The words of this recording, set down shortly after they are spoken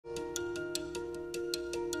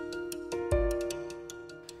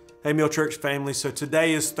Hey, Mill Church family, so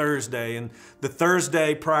today is Thursday, and the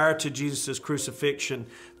Thursday prior to Jesus' crucifixion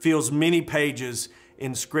fills many pages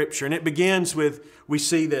in Scripture. And it begins with, we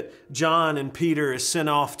see that John and Peter is sent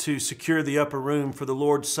off to secure the upper room for the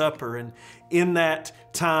Lord's Supper. And in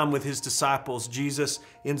that time with his disciples, Jesus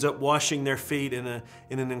ends up washing their feet in an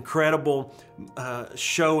incredible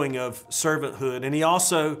showing of servanthood. And he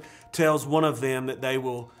also tells one of them that they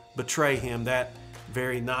will betray him that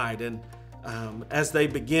very night. And as they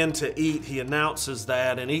begin to eat, he announces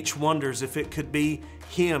that, and each wonders if it could be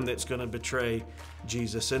him that's going to betray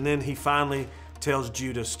Jesus. And then he finally tells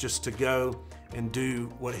Judas just to go and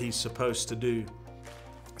do what he's supposed to do.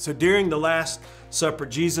 So during the Last Supper,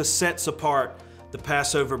 Jesus sets apart the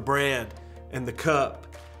Passover bread and the cup,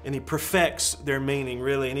 and he perfects their meaning,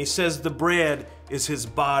 really. And he says the bread is his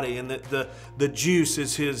body and that the juice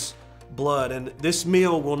is his blood. And this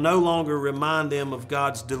meal will no longer remind them of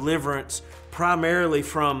God's deliverance primarily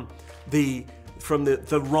from the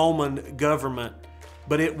Roman government,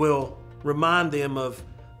 but it will remind them of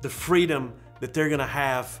the freedom that they're going to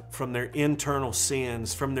have from their internal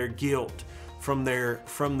sins, from their guilt, from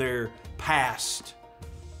their past.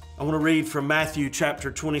 I want to read from Matthew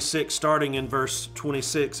chapter 26, starting in verse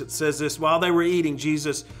 26. It says this: "While they were eating,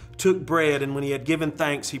 Jesus took bread, and when he had given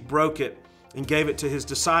thanks, he broke it and gave it to his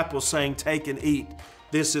disciples, saying, 'Take and eat.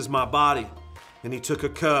 This is my body.' And he took a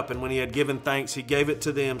cup, and when he had given thanks, he gave it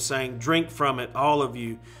to them, saying, 'Drink from it, all of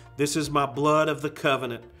you. This is my blood of the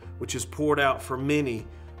covenant, which is poured out for many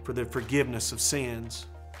for the forgiveness of sins.'"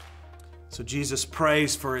 So Jesus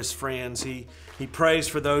prays for his friends. He prays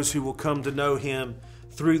for those who will come to know him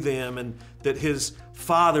through them, and that his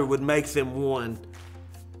Father would make them one.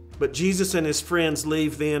 But Jesus and his friends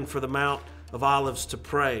leave then for the Mount of Olives to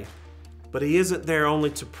pray. But he isn't there only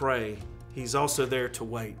to pray. He's also there to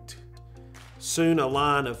wait. Soon a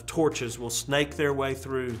line of torches will snake their way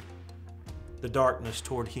through the darkness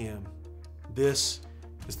toward him. This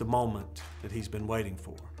is the moment that he's been waiting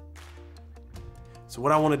for. So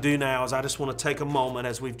what I want to do now is I just want to take a moment,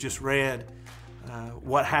 as we've just read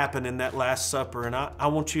what happened in that Last Supper, and I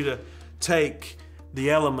want you to take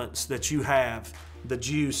the elements that you have, the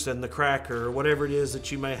juice and the cracker, or whatever it is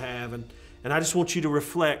that you may have, and I just want you to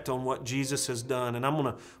reflect on what Jesus has done. And I'm going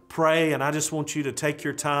to pray, and I just want you to take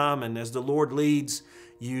your time, and as the Lord leads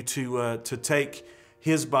you to take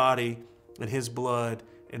his body and his blood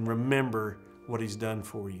and remember what he's done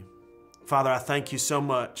for you. Father, I thank you so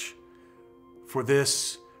much for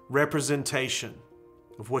this representation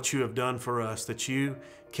of what you have done for us, that you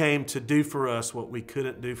came to do for us what we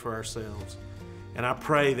couldn't do for ourselves. And I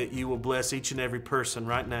pray that you will bless each and every person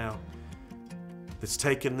right now that's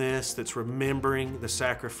taken this, that's remembering the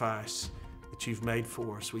sacrifice that you've made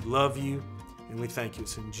for us. We love you and we thank you.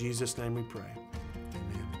 It's in Jesus' name we pray.